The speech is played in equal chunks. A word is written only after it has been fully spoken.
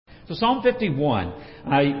So Psalm 51,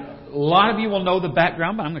 a lot of you will know the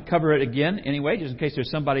background, but I'm going to cover it again anyway, just in case there's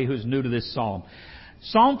somebody who's new to this psalm.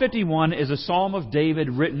 Psalm 51 is a psalm of David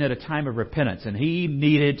written at a time of repentance, and he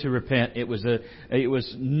needed to repent. It was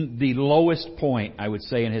the lowest point, I would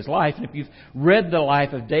say, in his life. And if you've read the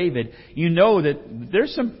life of David, you know that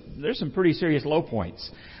there's some pretty serious low points.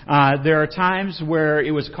 There are times where it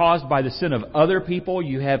was caused by the sin of other people.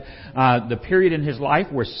 You have the period in his life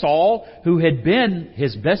where Saul, who had been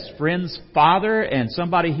his best friend's father and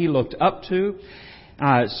somebody he looked up to,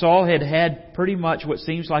 Saul had pretty much what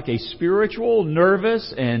seems like a spiritual,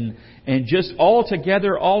 nervous, and just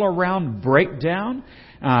altogether, all around breakdown.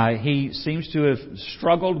 He seems to have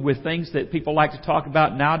struggled with things that people like to talk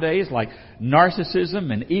about nowadays, like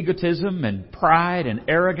narcissism and egotism and pride and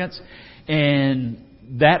arrogance. And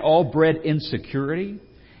that all bred insecurity.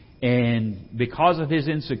 And because of his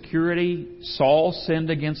insecurity, Saul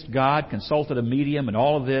sinned against God, consulted a medium, and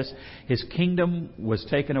all of this. His kingdom was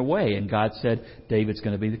taken away, and God said, David's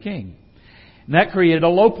going to be the king. And that created a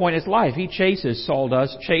low point in his life. Saul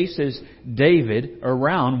chases David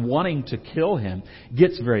around wanting to kill him,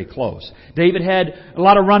 gets very close. David had a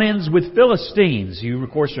lot of run-ins with Philistines. You,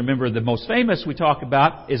 of course, remember the most famous we talk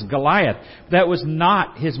about is Goliath. That was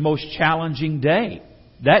not his most challenging day.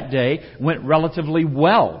 That day went relatively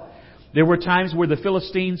well. There were times where the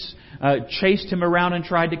Philistines chased him around and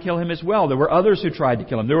tried to kill him as well. There were others who tried to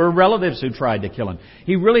kill him. There were relatives who tried to kill him.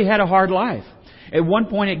 He really had a hard life. At one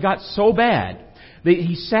point it got so bad that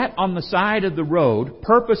he sat on the side of the road,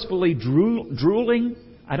 purposefully drooling.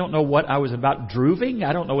 I don't know what I was about. Drooving?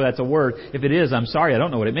 I don't know if that's a word. If it is, I'm sorry. I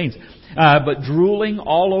don't know what it means. But drooling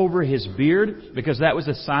all over his beard, because that was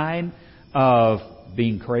a sign of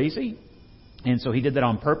being crazy. And so he did that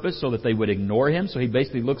on purpose so that they would ignore him. So he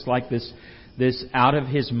basically looks like this out of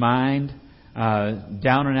his mind,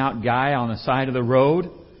 down and out guy on the side of the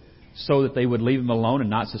road, so that they would leave him alone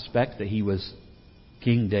and not suspect that he was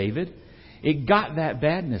King David. It got that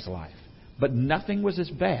bad in his life. But nothing was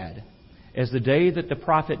as bad as the day that the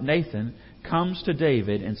prophet Nathan comes to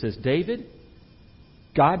David and says, David,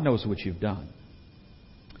 God knows what you've done.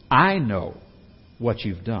 I know what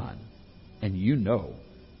you've done. And you know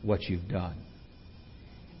what you've done.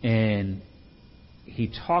 And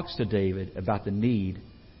he talks to David about the need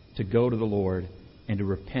to go to the Lord and to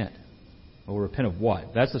repent. Well, repent of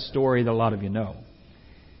what? That's a story that a lot of you know.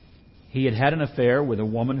 He had an affair with a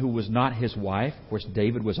woman who was not his wife. Of course,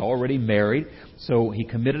 David was already married, so he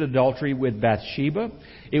committed adultery with Bathsheba.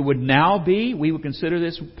 It would now be, we would consider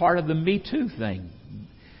this part of the Me Too thing.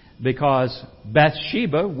 Because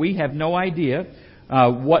Bathsheba, we have no idea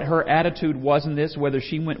what her attitude was in this, whether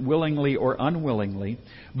she went willingly or unwillingly,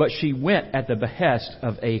 but she went at the behest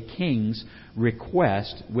of a king's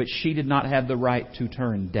request, which she did not have the right to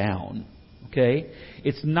turn down. Okay?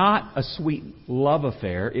 It's not a sweet love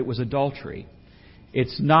affair. It was adultery.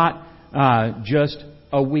 It's not just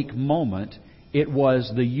a weak moment. It was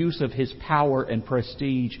the use of his power and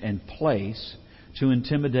prestige and place to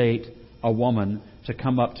intimidate a woman to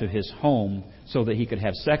come up to his home so that he could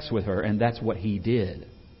have sex with her, and that's what he did.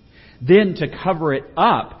 Then, to cover it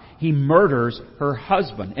up, he murders her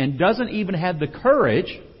husband and doesn't even have the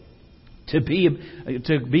courage to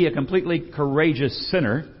be a completely courageous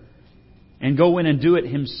sinner and go in and do it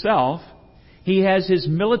himself. He has his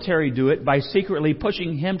military do it by secretly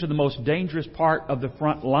pushing him to the most dangerous part of the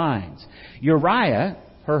front lines. Uriah,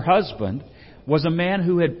 her husband, was a man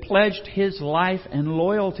who had pledged his life and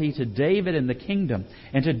loyalty to David and the kingdom,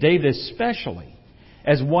 and to David especially,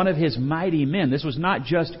 as one of his mighty men. This was not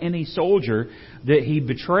just any soldier that he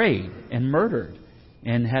betrayed and murdered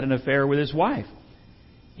and had an affair with his wife.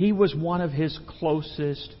 He was one of his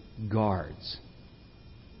closest guards.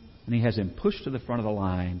 And he has him pushed to the front of the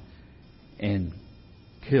line and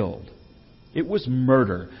killed. It was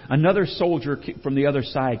murder. Another soldier from the other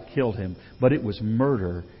side killed him, but it was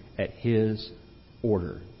murder at his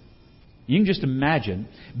order. You can just imagine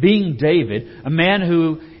being David, a man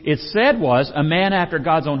who it said was a man after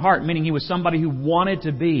God's own heart, meaning he was somebody who wanted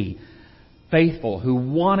to be faithful, who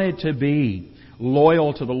wanted to be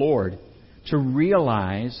loyal to the Lord, to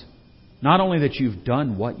realize not only that you've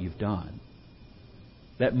done what you've done,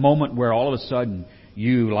 that moment where all of a sudden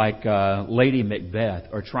you, like Lady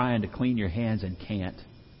Macbeth, are trying to clean your hands and can't.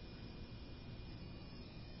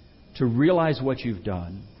 To realize what you've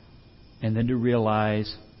done, and then to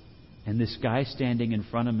realize, and this guy standing in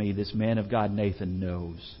front of me, this man of God, Nathan,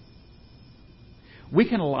 knows. We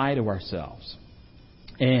can lie to ourselves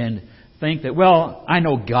and think that, well, I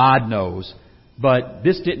know God knows, but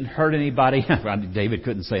this didn't hurt anybody. David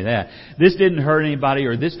couldn't say that. This didn't hurt anybody,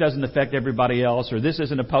 or this doesn't affect everybody else, or this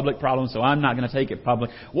isn't a public problem, so I'm not going to take it public.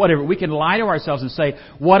 Whatever. We can lie to ourselves and say,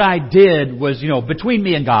 what I did was, between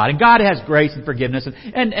me and God has grace and forgiveness,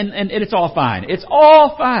 and it's all fine. It's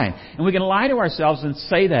all fine. And we can lie to ourselves and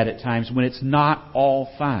say that at times when it's not all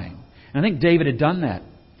fine. And I think David had done that.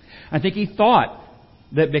 I think he thought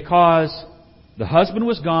that because the husband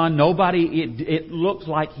was gone, it looked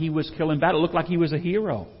like he was killing battle. It looked like he was a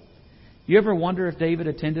hero. You ever wonder if David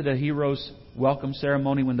attended a hero's welcome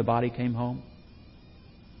ceremony when the body came home?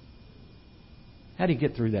 How did he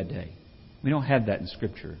get through that day? We don't have that in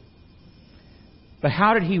Scripture. But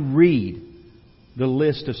how did he read the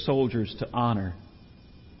list of soldiers to honor?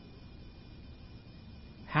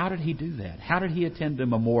 How did he do that? How did he attend the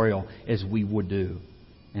memorial as we would do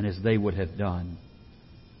and as they would have done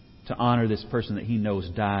to honor this person that he knows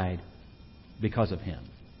died because of him?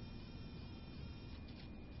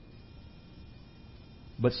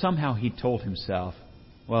 But somehow he told himself,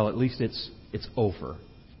 well, at least it's over.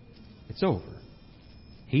 It's over.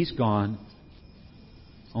 He's gone.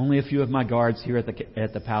 Only a few of my guards here at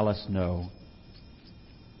the palace know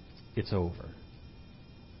it's over.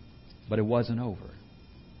 But it wasn't over.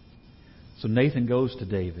 So Nathan goes to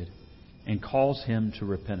David and calls him to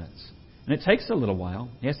repentance. And it takes a little while.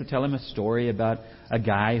 He has to tell him a story about a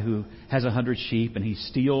guy who has 100 sheep and he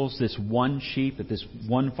steals this one sheep that this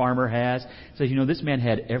one farmer has. Says, this man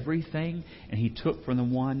had everything and he took from the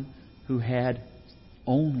one who had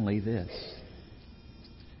only this.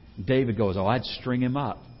 David goes, I'd string him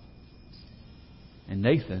up. And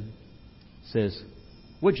Nathan says,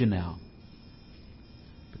 would you now?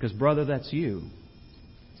 Because, brother, that's you.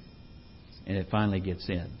 And it finally gets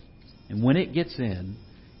in. And when it gets in,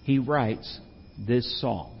 he writes this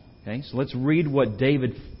psalm. Okay, so let's read what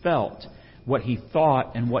David felt, what he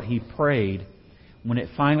thought, and what he prayed when it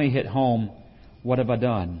finally hit home. What have I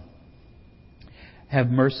done? Have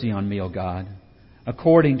mercy on me, O God,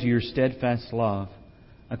 according to your steadfast love,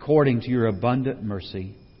 according to your abundant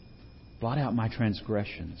mercy. Blot out my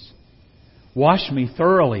transgressions. Wash me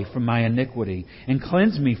thoroughly from my iniquity and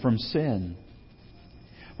cleanse me from sin.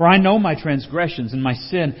 For I know my transgressions, and my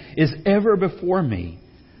sin is ever before me.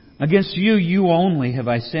 Against you only have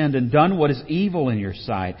I sinned and done what is evil in your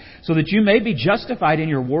sight, so that you may be justified in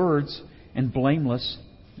your words and blameless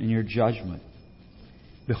in your judgment.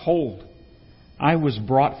 Behold, I was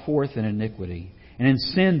brought forth in iniquity, and in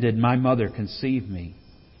sin did my mother conceive me.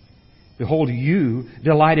 Behold, you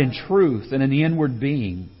delight in truth and in the inward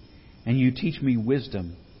being, and you teach me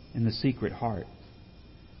wisdom in the secret heart.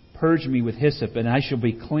 Purge me with hyssop, and I shall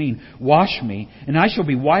be clean. Wash me, and I shall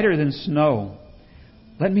be whiter than snow.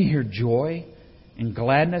 Let me hear joy and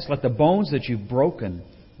gladness. Let the bones that you've broken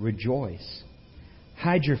rejoice.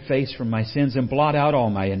 Hide your face from my sins and blot out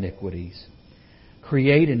all my iniquities.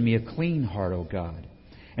 Create in me a clean heart, O God,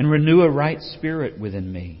 and renew a right spirit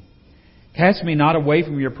within me. Cast me not away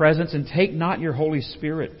from your presence, and take not your Holy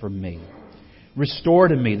Spirit from me. Restore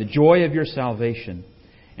to me the joy of your salvation,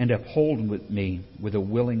 and uphold with me with a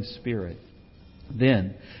willing spirit.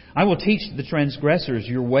 Then I will teach the transgressors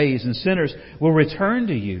your ways, and sinners will return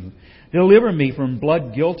to you. Deliver me from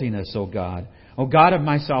bloodguiltiness, O God of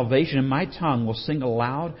my salvation, and my tongue will sing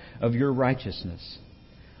aloud of your righteousness.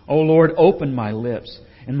 O Lord, open my lips,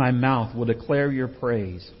 and my mouth will declare your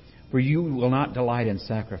praise. For you will not delight in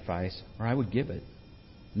sacrifice, or I would give it.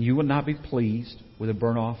 And you will not be pleased with a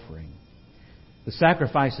burnt offering. The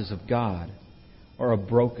sacrifices of God are a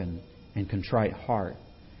broken and contrite heart.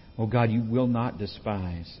 O God, you will not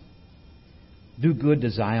despise. Do good to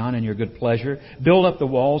Zion in your good pleasure. Build up the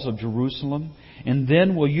walls of Jerusalem. And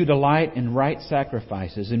then will you delight in right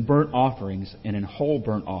sacrifices, in burnt offerings, and in whole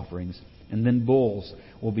burnt offerings. And then bulls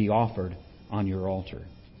will be offered on your altar.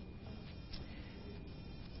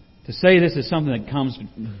 To say this is something that comes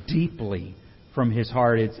deeply from his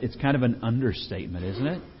heart, it's kind of an understatement, isn't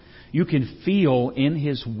it? You can feel in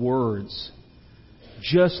his words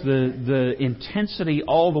just the intensity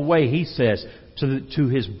all the way, he says, to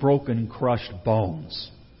his broken, crushed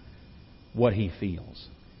bones, what he feels.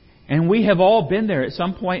 And we have all been there at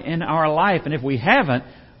some point in our life, and if we haven't,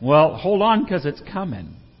 well, hold on, because it's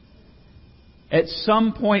coming. At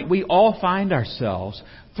some point, we all find ourselves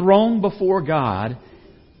thrown before God,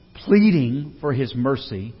 pleading for His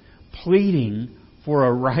mercy, pleading for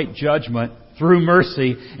a right judgment through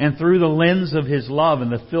mercy and through the lens of His love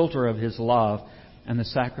and the filter of His love and the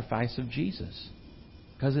sacrifice of Jesus.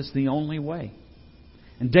 Because it's the only way.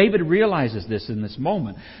 And David realizes this in this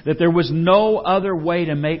moment, that there was no other way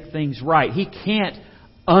to make things right. He can't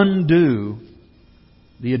undo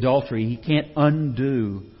the adultery. He can't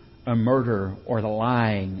undo a murder or the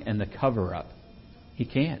lying and the cover-up. He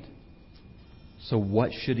can't. So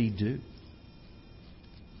what should he do?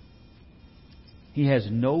 He has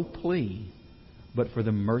no plea but for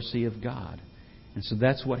the mercy of God. And so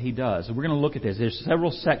that's what he does. And we're going to look at this. There's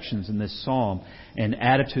several sections in this psalm and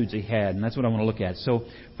attitudes he had, and that's what I want to look at. So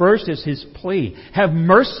first is his plea. Have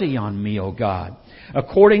mercy on me, O God,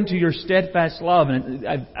 according to your steadfast love. And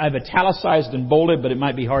I've italicized and bolded, but it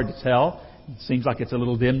might be hard to tell. It seems like it's a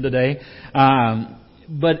little dim today.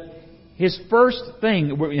 But his first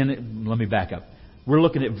thing, let me back up. We're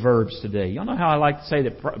looking at verbs today. Y'all know how I like to say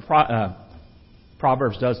that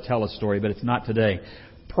Proverbs does tell a story, but it's not today.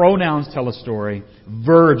 Pronouns tell a story.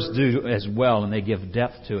 Verbs do as well, and they give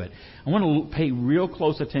depth to it. I want to pay real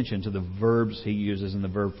close attention to the verbs he uses and the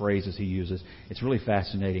verb phrases he uses. It's really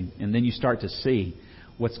fascinating. And then you start to see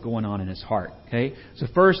what's going on in his heart. Okay? So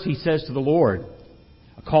first he says to the Lord,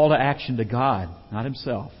 a call to action to God, not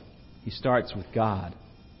himself. He starts with God.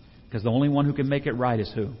 Because the only one who can make it right is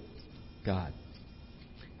who? God.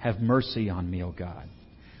 Have mercy on me, O God.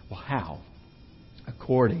 Well, how?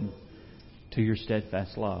 According to your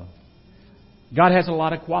steadfast love. God has a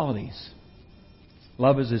lot of qualities.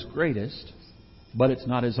 Love is His greatest, but it's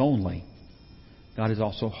not His only. God is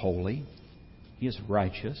also holy. He is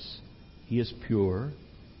righteous. He is pure.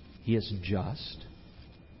 He is just.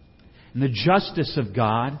 And the justice of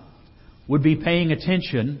God would be paying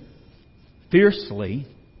attention fiercely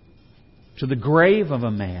to the grave of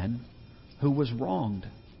a man who was wronged,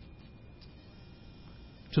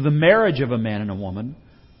 to the marriage of a man and a woman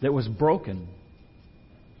that was broken,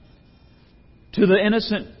 to the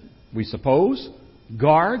innocent, we suppose,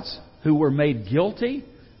 guards who were made guilty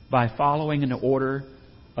by following an order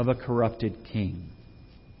of a corrupted king.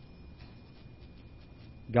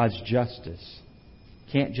 God's justice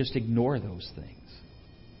can't just ignore those things.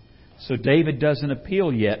 So David doesn't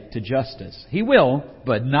appeal yet to justice. He will,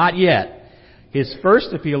 but not yet. His first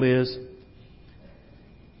appeal is,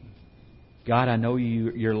 God, I know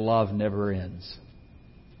your love never ends.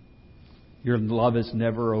 Your love is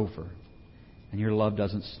never over. And your love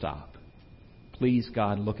doesn't stop. Please,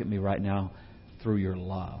 God, look at me right now through your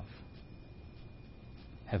love.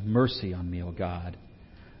 Have mercy on me, O God.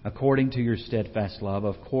 According to your steadfast love,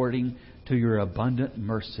 according to your abundant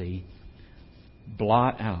mercy,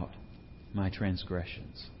 blot out my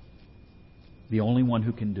transgressions. The only one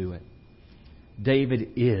who can do it.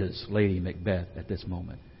 David is Lady Macbeth at this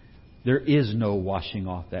moment. There is no washing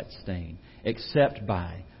off that stain except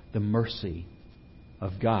by the mercy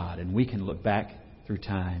of God. And we can look back through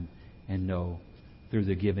time and know through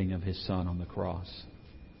the giving of His Son on the cross.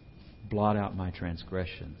 Blot out my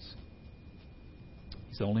transgressions.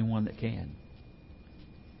 He's the only one that can.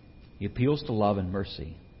 He appeals to love and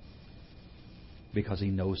mercy because He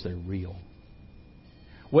knows they're real.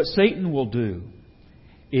 What Satan will do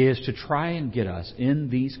is to try and get us in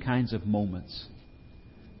these kinds of moments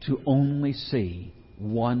to only see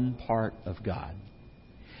one part of God.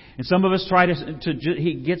 And some of us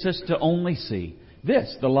he gets us to only see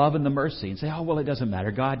this, the love and the mercy, and say, oh, well, it doesn't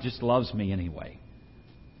matter. God just loves me anyway.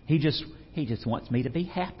 He just wants me to be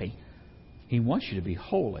happy. He wants you to be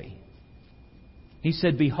holy. He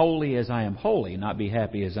said, be holy as I am holy, not be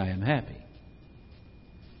happy as I am happy.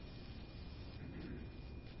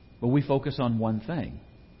 But we focus on one thing.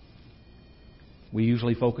 We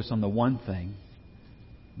usually focus on the one thing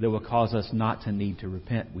that will cause us not to need to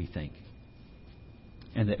repent, we think.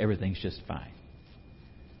 And that everything's just fine.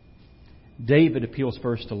 David appeals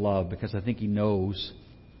first to love because I think he knows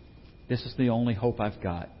this is the only hope I've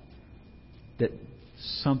got. That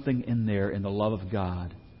something in there in the love of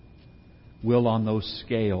God will on those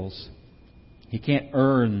scales. He can't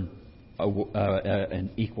earn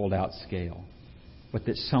an equaled out scale. But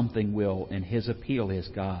that something will, and his appeal is,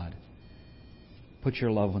 God, put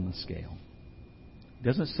your love on the scale. He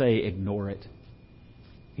doesn't say ignore it.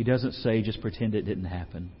 He doesn't say just pretend it didn't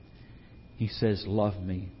happen. He says, love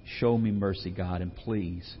me, show me mercy, God, and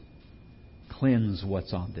please cleanse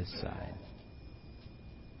what's on this side.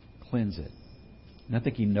 Cleanse it. And I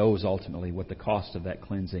think he knows ultimately what the cost of that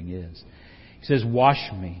cleansing is. He says, wash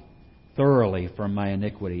me thoroughly from my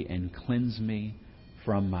iniquity and cleanse me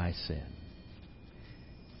from my sin.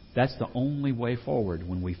 That's the only way forward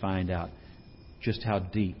when we find out just how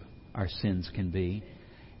deep our sins can be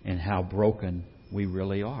and how broken we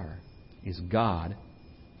really are, is God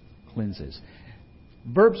cleanses.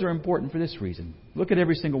 Verbs are important for this reason. Look at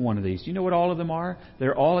every single one of these. Do you know what all of them are?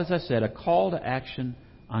 They're all, as I said, a call to action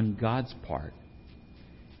on God's part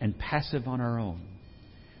and passive on our own.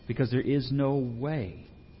 Because there is no way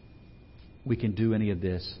we can do any of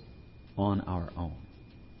this on our own.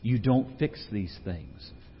 You don't fix these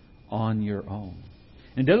things on your own.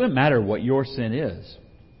 And it doesn't matter what your sin is.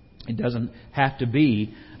 It doesn't have to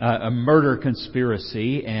be a murder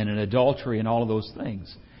conspiracy and an adultery and all of those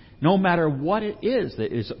things. No matter what it is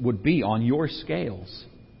that would be on your scales,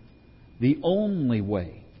 the only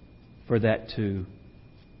way for that to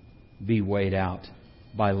be weighed out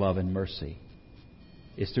by love and mercy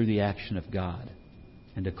is through the action of God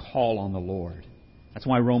and to call on the Lord. That's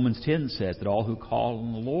why Romans 10 says that all who call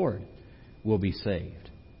on the Lord will be saved.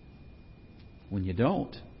 When you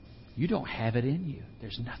don't have it in you.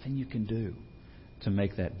 There's nothing you can do to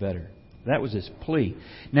make that better. That was his plea.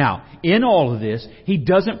 Now, in all of this, he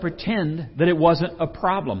doesn't pretend that it wasn't a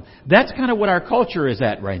problem. That's kind of what our culture is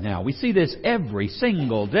at right now. We see this every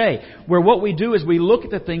single day, where what we do is we look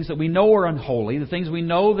at the things that we know are unholy, the things we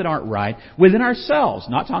know that aren't right, within ourselves.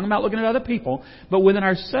 Not talking about looking at other people, but within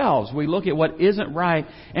ourselves. We look at what isn't right,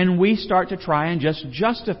 and we start to try and just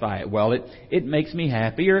justify it. Well, it makes me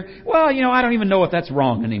happy, or, well, I don't even know if that's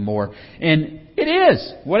wrong anymore. And it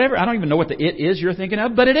is. Whatever. I don't even know what the it is you're thinking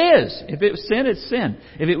of, but it is. If it was sin, it's sin.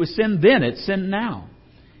 If it was sin then, it's sin now.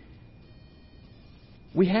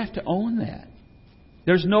 We have to own that.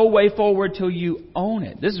 There's no way forward till you own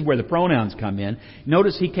it. This is where the pronouns come in.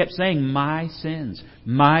 Notice he kept saying, my sins,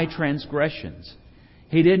 my transgressions.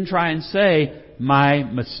 He didn't try and say, my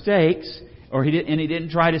mistakes, and he didn't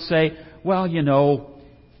try to say, well,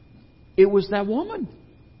 it was that woman.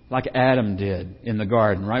 Like Adam did in the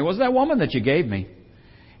garden, right? It was that woman that you gave me.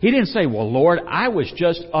 He didn't say, well, Lord, I was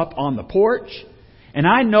just up on the porch, and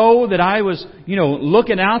I know that I was,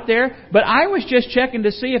 looking out there, but I was just checking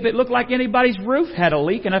to see if it looked like anybody's roof had a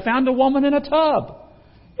leak, and I found a woman in a tub.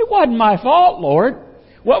 It wasn't my fault, Lord.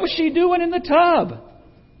 What was she doing in the tub?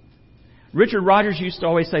 Richard Rogers used to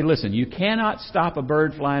always say, listen, you cannot stop a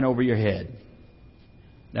bird flying over your head.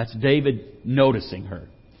 That's David noticing her.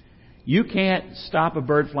 You can't stop a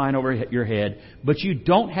bird flying over your head, but you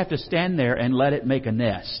don't have to stand there and let it make a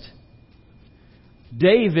nest.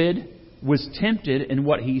 David was tempted in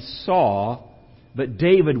what he saw, but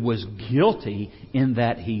David was guilty in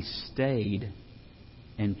that he stayed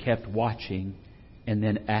and kept watching and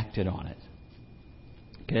then acted on it.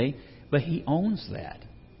 Okay? But he owns that.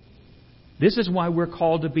 This is why we're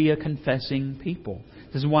called to be a confessing people.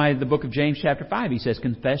 This is why the book of James chapter 5, he says,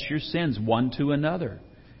 confess your sins one to another.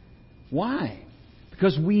 Why?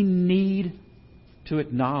 Because we need to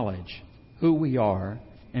acknowledge who we are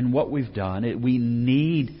and what we've done. We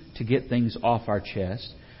need to get things off our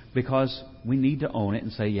chest because we need to own it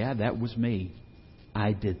and say, yeah, that was me.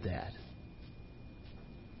 I did that.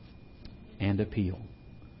 And appeal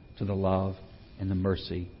to the love and the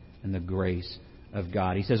mercy and the grace of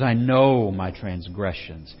God. He says, I know my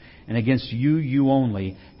transgressions, and against you, you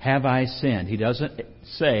only, have I sinned. He doesn't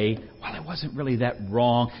say, well, it wasn't really that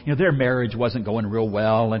wrong. Their marriage wasn't going real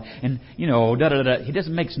well, and da-da-da-da. He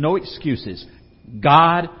doesn't make no excuses.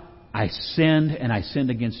 God, I sinned, and I sinned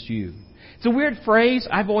against you. It's a weird phrase.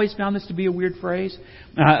 I've always found this to be a weird phrase.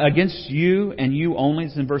 Against you and you only.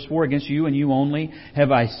 It's in verse 4. Against you and you only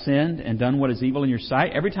have I sinned and done what is evil in your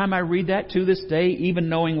sight. Every time I read that to this day, even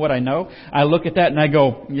knowing what I know, I look at that and I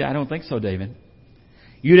go, yeah, I don't think so, David.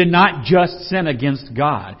 You did not just sin against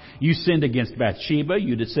God. You sinned against Bathsheba.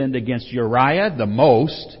 You sinned against Uriah the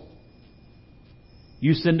most.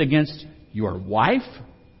 You sinned against your wife.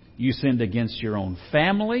 You sinned against your own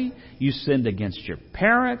family. You sinned against your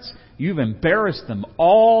parents. You've embarrassed them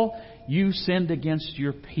all. You sinned against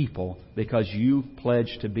your people because you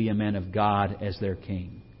pledged to be a man of God as their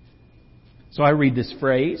king. So I read this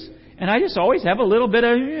phrase, and I just always have a little bit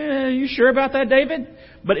of, you sure about that, David?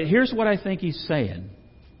 But here's what I think he's saying.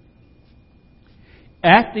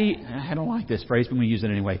 I don't like this phrase, but I'm going to use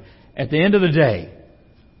it anyway. At the end of the day,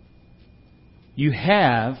 you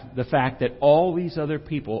have the fact that all these other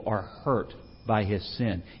people are hurt by his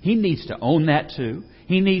sin. He needs to own that too.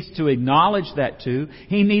 He needs to acknowledge that too.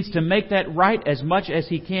 He needs to make that right as much as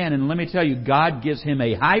he can. And let me tell you, God gives him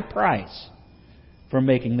a high price for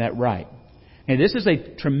making that right. And this is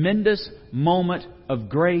a tremendous moment of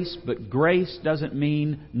grace, but grace doesn't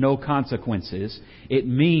mean no consequences. It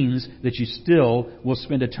means that you still will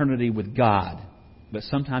spend eternity with God. But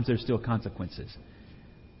sometimes there's still consequences.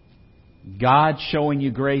 God showing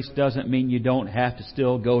you grace doesn't mean you don't have to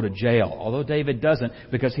still go to jail. Although David doesn't,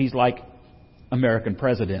 because he's like American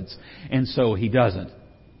presidents. And so he doesn't.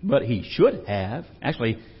 But he should have.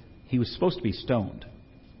 Actually, he was supposed to be stoned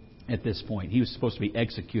at this point. He was supposed to be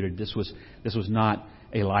executed. This was not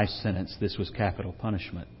a life sentence. This was capital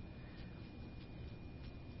punishment.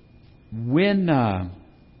 When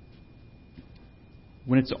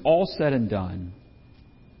it's all said and done,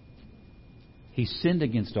 he sinned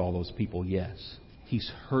against all those people, yes. He's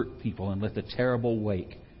hurt people and left a terrible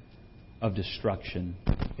wake of destruction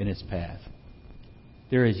in its path.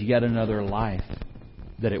 There is yet another life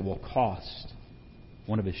that it will cost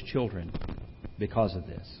one of His children because of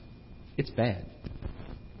this. It's bad.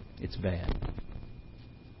 It's bad.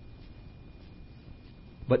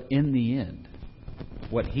 But in the end,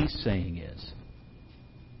 what He's saying is,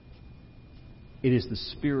 it is the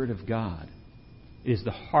Spirit of God, it is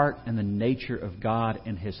the heart and the nature of God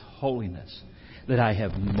and His holiness that I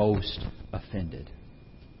have most offended.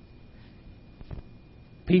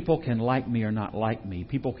 People can like me or not like me.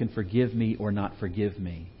 People can forgive me or not forgive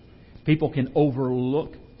me. People can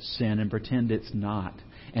overlook sin and pretend it's not.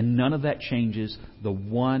 And none of that changes the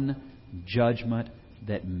one judgment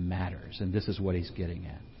that matters. And this is what He's getting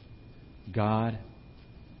at. God,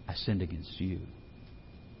 I sinned against You.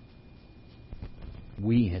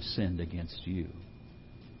 We have sinned against You.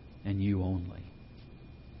 And You only.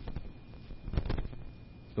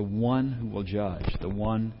 The one who will judge, the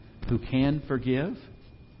one who can forgive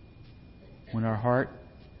when our heart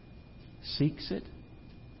seeks it,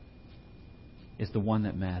 is the one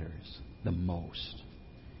that matters the most.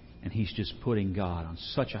 And He's just putting God on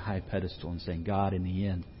such a high pedestal and saying, God, in the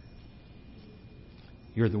end,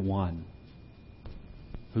 You're the one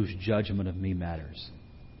whose judgment of me matters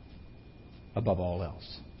above all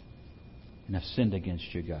else. And I've sinned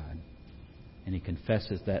against You, God. And he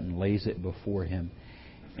confesses that and lays it before him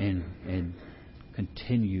and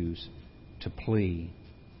continues to plea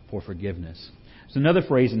for forgiveness. There's another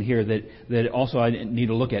phrase in here that also I need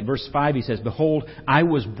to look at. Verse 5, he says, "Behold, I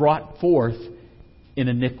was brought forth in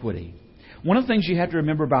iniquity." One of the things you have to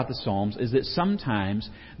remember about the Psalms is that sometimes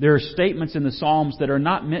there are statements in the Psalms that are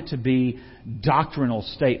not meant to be doctrinal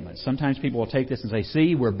statements. Sometimes people will take this and say,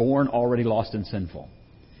 see, we're born already lost and sinful.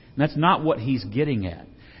 And that's not what he's getting at.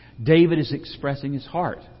 David is expressing his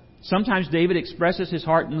heart. Sometimes David expresses his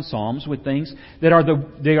heart in the Psalms with things that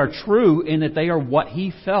they are true in that they are what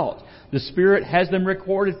he felt. The Spirit has them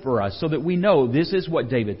recorded for us so that we know this is what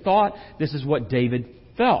David thought, this is what David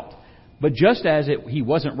felt. But just as he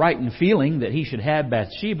wasn't right in feeling that he should have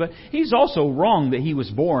Bathsheba, he's also wrong that he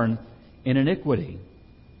was born in iniquity.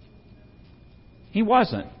 He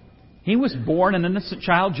wasn't. He was born an innocent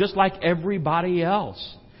child just like everybody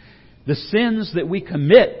else. The sins that we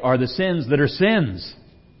commit are the sins that are sins.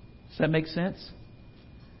 Does that make sense?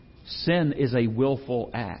 Sin is a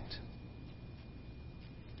willful act.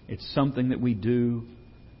 It's something that we do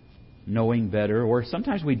knowing better, or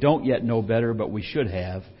sometimes we don't yet know better, but we should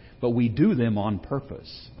have. But we do them on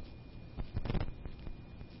purpose.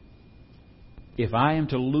 If I am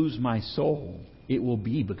to lose my soul, it will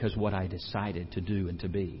be because what I decided to do and to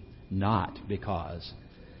be, not because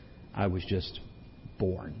I was just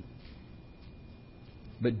born.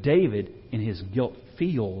 But David, in his guilt,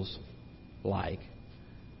 feels like,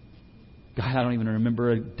 God, I don't even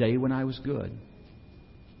remember a day when I was good.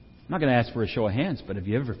 I'm not going to ask for a show of hands, but have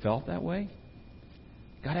you ever felt that way?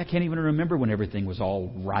 God, I can't even remember when everything was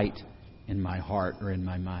all right in my heart or in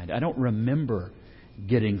my mind. I don't remember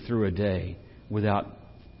getting through a day without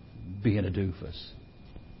being a doofus.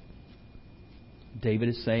 David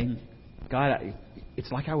is saying, God,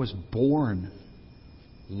 it's like I was born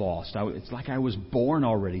lost. It's like I was born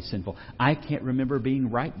already sinful. I can't remember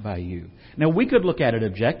being right by You. Now, we could look at it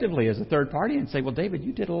objectively as a third party and say, well, David,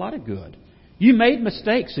 you did a lot of good. You made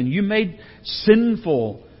mistakes and you made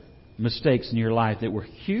sinful mistakes in your life that were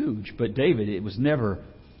huge. But David, it was never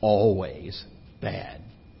always bad.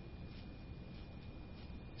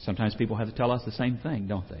 Sometimes people have to tell us the same thing,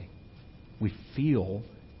 don't they? We feel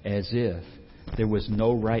as if there was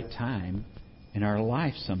no right time in our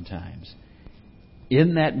life sometimes.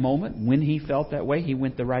 In that moment, when he felt that way, he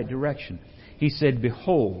went the right direction. He said,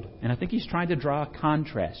 behold, and I think he's trying to draw a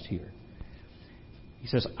contrast here. He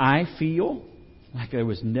says, I feel like there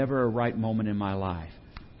was never a right moment in my life.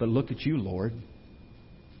 But look at You, Lord.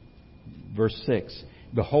 Verse 6,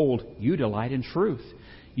 behold, You delight in truth.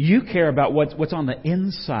 You care about what's on the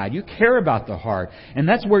inside. You care about the heart. And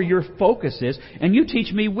that's where Your focus is. And You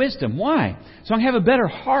teach me wisdom. Why? So I can have a better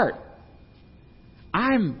heart.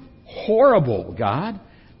 I'm horrible, God,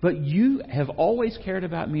 but You have always cared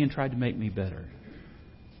about me and tried to make me better.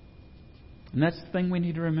 And that's the thing we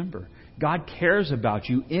need to remember. God cares about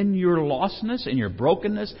you in your lostness, in your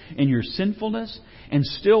brokenness, in your sinfulness, and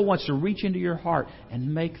still wants to reach into your heart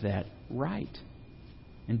and make that right.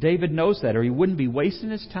 And David knows that, or he wouldn't be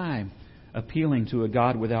wasting his time appealing to a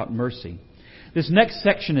God without mercy. This next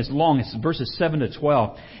section is long. It's verses 7 to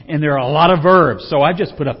 12. And there are a lot of verbs. So I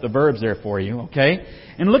just put up the verbs there for you, okay?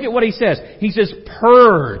 And look at what he says. He says,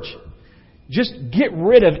 purge. Just get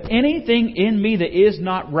rid of anything in me that is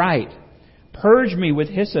not right. Purge me with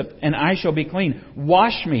hyssop, and I shall be clean.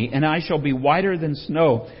 Wash me, and I shall be whiter than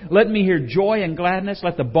snow. Let me hear joy and gladness.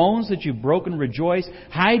 Let the bones that you've broken rejoice.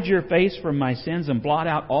 Hide your face from my sins and blot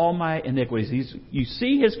out all my iniquities. You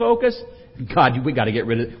see his focus? God, we got to get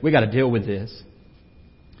rid of it. We got to deal with this.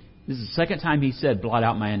 This is the second time he said, blot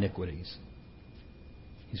out my iniquities.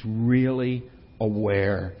 He's really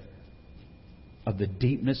aware of the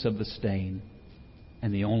deepness of the stain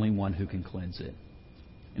and the only one who can cleanse it.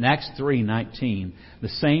 In Acts 3:19, the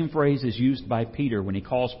same phrase is used by Peter when he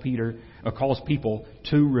calls people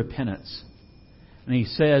to repentance. And he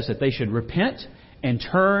says that they should repent and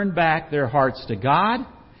turn back their hearts to God,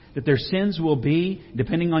 that their sins will be,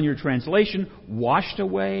 depending on your translation, washed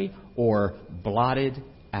away or blotted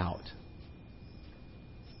out.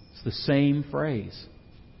 It's the same phrase.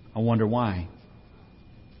 I wonder why.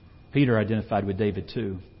 Peter identified with David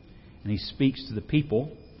too. And he speaks to the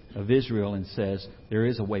people of Israel and says, there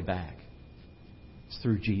is a way back. It's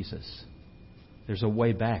through Jesus. There's a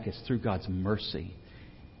way back. It's through God's mercy.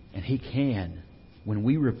 And He can, when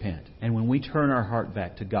we repent and when we turn our heart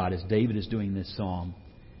back to God, as David is doing this psalm,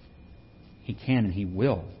 He can and He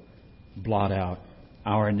will blot out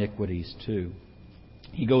our iniquities too.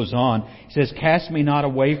 He goes on. He says, cast me not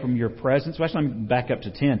away from your presence. Well, actually, let me back up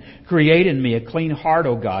to 10. Create in me a clean heart,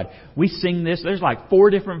 O God. We sing this. There's like 4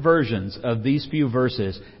 different versions of these few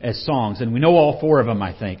verses as songs. And we know all 4 of them,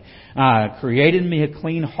 I think. Create in me a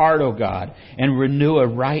clean heart, O God, and renew a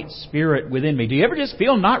right spirit within me. Do you ever just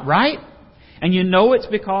feel not right? And you know it's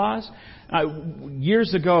because...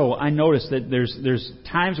 years ago, I noticed that there's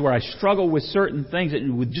times where I struggle with certain things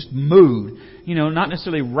with just mood. You know, not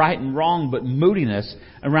necessarily right and wrong, but moodiness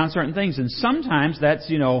around certain things. And sometimes that's,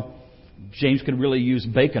 James could really use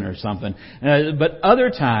bacon or something. But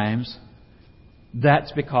other times,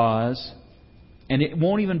 that's because, and it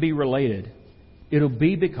won't even be related. It'll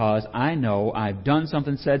be because I know I've done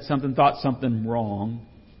something, said something, thought something wrong.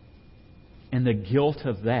 And the guilt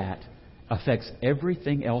of that affects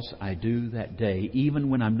everything else I do that day, even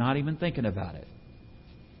when I'm not even thinking about it.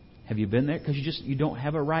 Have you been there? Because you don't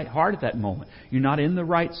have a right heart at that moment. You're not in the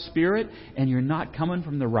right spirit, and you're not coming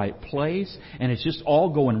from the right place, and it's just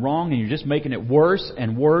all going wrong, and you're just making it worse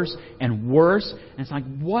and worse and worse. And it's like,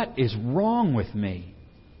 what is wrong with me?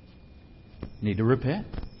 Need to repent.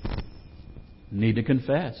 Need to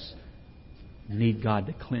confess. Need God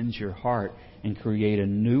to cleanse your heart and create a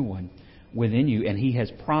new one within you, and He has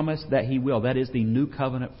promised that He will. That is the new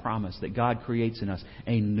covenant promise that God creates in us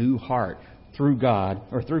a new heart through God,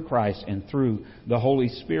 or through Christ, and through the Holy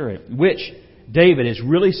Spirit, which David is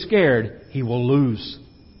really scared he will lose.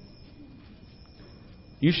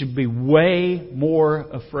 You should be way more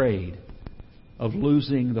afraid of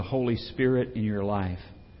losing the Holy Spirit in your life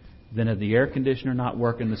than of the air conditioner not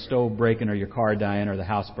working, the stove breaking, or your car dying, or the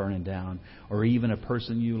house burning down, or even a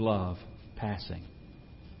person you love passing.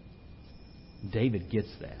 David gets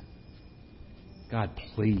that. God,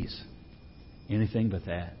 please, anything but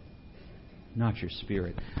that. Not your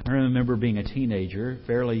spirit. I remember being a teenager,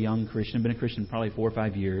 fairly young Christian, been a Christian probably 4 or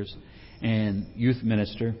 5 years, and youth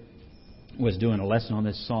minister was doing a lesson on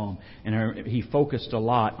this psalm, and he focused a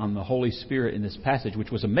lot on the Holy Spirit in this passage,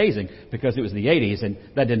 which was amazing because it was the 80s, and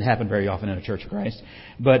that didn't happen very often in a Church of Christ.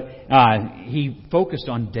 But he focused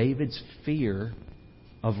on David's fear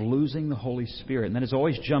of losing the Holy Spirit. And that has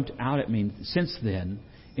always jumped out at me since then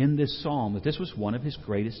in this psalm, that this was one of his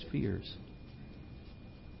greatest fears.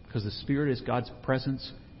 Because the Spirit is God's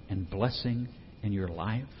presence and blessing in your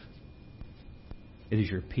life. It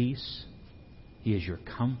is your peace. He is your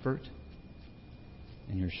comfort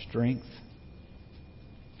and your strength.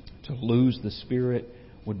 To lose the Spirit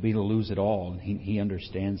would be to lose it all. And he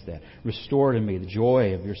understands that. Restore to me the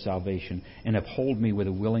joy of your salvation and uphold me with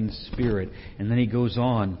a willing spirit. And then he goes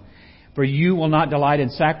on. For you will not delight in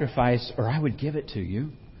sacrifice, or I would give it to you.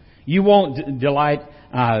 You won't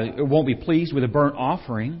won't be pleased with a burnt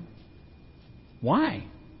offering. Why?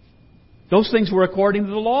 Those things were according to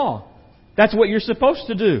the law. That's what you're supposed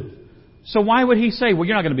to do. So why would he say, well,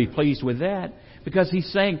 you're not going to be pleased with that? Because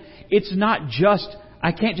he's saying, it's not just,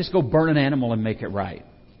 I can't just go burn an animal and make it right.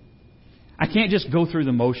 I can't just go through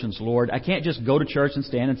the motions, Lord. I can't just go to church and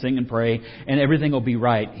stand and sing and pray and everything will be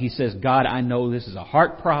right. He says, God, I know this is a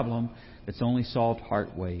heart problem that's only solved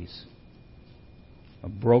heart ways. A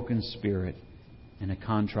broken spirit and a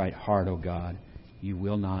contrite heart, O God, you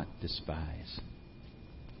will not despise.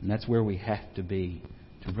 And that's where we have to be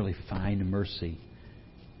to really find mercy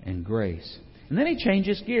and grace. And then he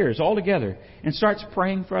changes gears altogether and starts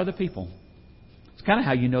praying for other people. It's kind of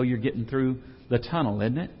how you know you're getting through the tunnel,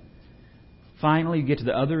 isn't it? Finally, you get to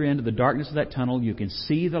the other end of the darkness of that tunnel. You can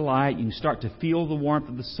see the light. You can start to feel the warmth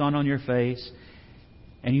of the sun on your face.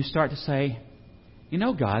 And you start to say, you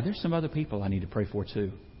know, God, there's some other people I need to pray for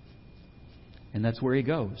too. And that's where He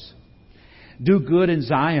goes. Do good in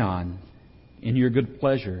Zion in your good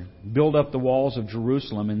pleasure. Build up the walls of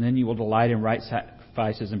Jerusalem, and then you will delight in right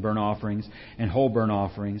sacrifices and burnt offerings and whole burnt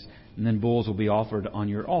offerings. And then bulls will be offered on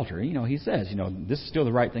your altar. You know, He says, you know, this is still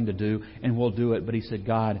the right thing to do, and we'll do it. But He said,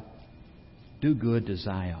 God, do good to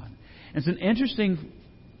Zion. And it's an interesting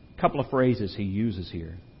couple of phrases He uses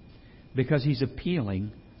here, because He's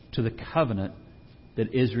appealing to the covenant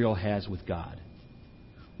that Israel has with God.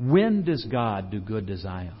 When does God do good to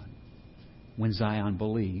Zion? When Zion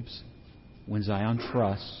believes, when Zion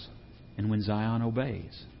trusts, and when Zion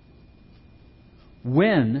obeys.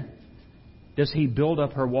 When does He build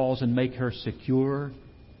up her walls and make her secure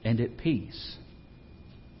and at peace?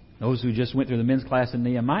 Those who just went through the men's class in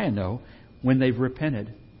Nehemiah know when they've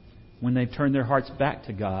repented, when they've turned their hearts back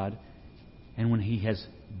to God, and when He has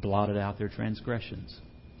blotted out their transgressions.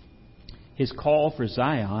 His call for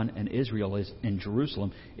Zion and Israel in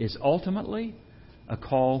Jerusalem is ultimately a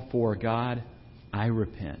call for, God, I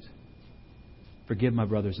repent. Forgive my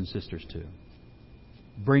brothers and sisters too.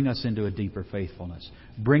 Bring us into a deeper faithfulness.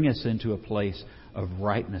 Bring us into a place of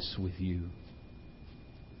rightness with You.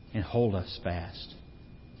 And hold us fast.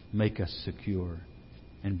 Make us secure.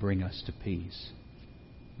 And bring us to peace.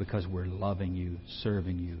 Because we're loving You,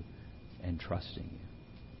 serving You, and trusting You.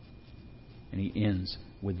 And He ends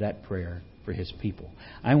with that prayer for His people.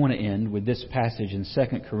 I want to end with this passage in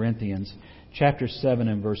 2 Corinthians chapter 7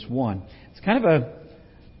 and verse 1. It's kind of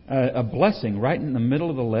a blessing right in the middle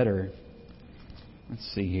of the letter. Let's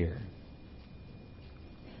see here.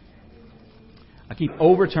 I keep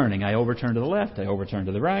overturning. I overturn to the left. I overturn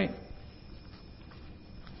to the right.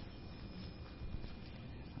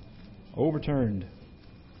 Overturned.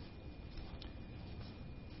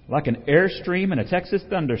 Like an airstream in a Texas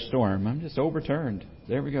thunderstorm. I'm just overturned.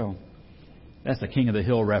 There we go. That's the King of the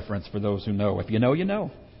Hill reference for those who know. If you know, you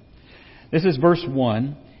know. This is verse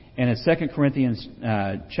 1, and it's 2 Corinthians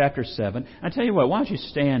chapter 7. I tell you what, why don't you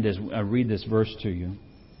stand as I read this verse to you.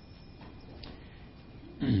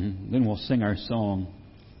 Then we'll sing our song.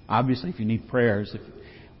 Obviously, if you need prayers,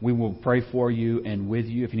 we will pray for you and with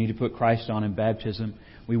you. If you need to put Christ on in baptism,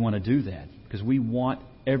 we want to do that. Because we want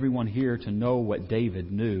everyone here to know what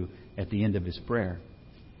David knew at the end of his prayer.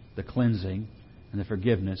 The cleansing and the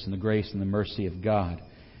forgiveness and the grace and the mercy of God.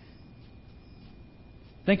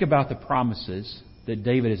 Think about the promises that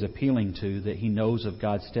David is appealing to, that he knows of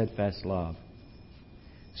God's steadfast love.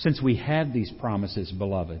 Since we have these promises,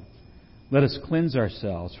 beloved, let us cleanse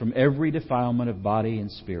ourselves from every defilement of body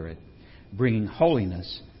and spirit, bringing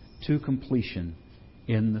holiness to completion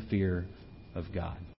in the fear of God.